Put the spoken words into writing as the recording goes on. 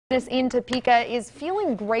Business in Topeka is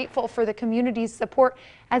feeling grateful for the community's support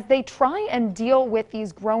as they try and deal with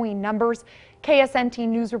these growing numbers. KSNT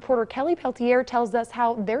News reporter Kelly Peltier tells us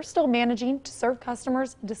how they're still managing to serve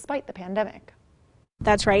customers despite the pandemic.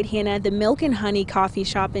 That's right, Hannah. The Milk and Honey coffee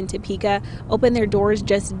shop in Topeka opened their doors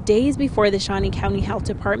just days before the Shawnee County Health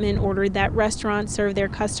Department ordered that restaurants serve their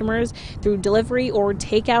customers through delivery or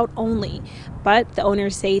takeout only. But the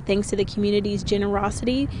owners say thanks to the community's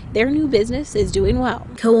generosity, their new business is doing well.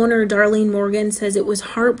 Co-owner Darlene Morgan says it was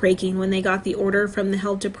heartbreaking when they got the order from the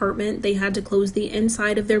health department. They had to close the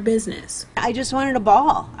inside of their business. I just wanted to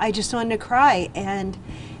bawl. I just wanted to cry. And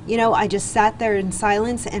you know, I just sat there in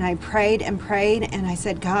silence and I prayed and prayed and I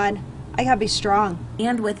said, God, I gotta be strong.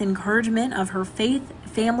 And with encouragement of her faith,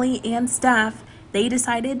 family, and staff, they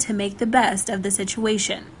decided to make the best of the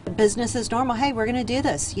situation. Business is normal. Hey, we're gonna do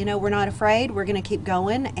this. You know, we're not afraid. We're gonna keep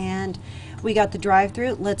going. And we got the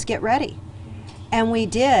drive-through. Let's get ready. And we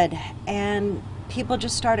did. And people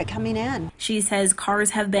just started coming in. She says cars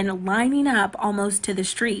have been lining up almost to the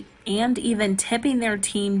street and even tipping their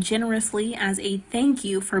team generously as a thank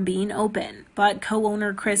you for being open. But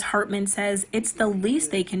co-owner Chris Hartman says it's the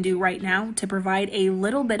least they can do right now to provide a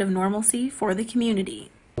little bit of normalcy for the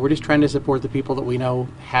community. We're just trying to support the people that we know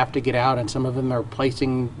have to get out, and some of them are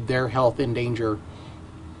placing their health in danger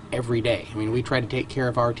every day. I mean, we try to take care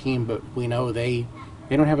of our team, but we know they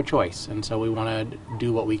don't have a choice, and so we want to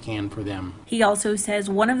do what we can for them. He also says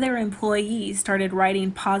one of their employees started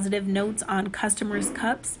writing positive notes on customers'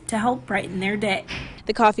 cups to help brighten their day.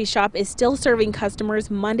 The coffee shop is still serving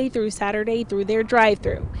customers Monday through Saturday through their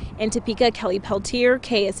drive-thru. In Topeka, Kelly Peltier,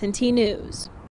 KSNT News.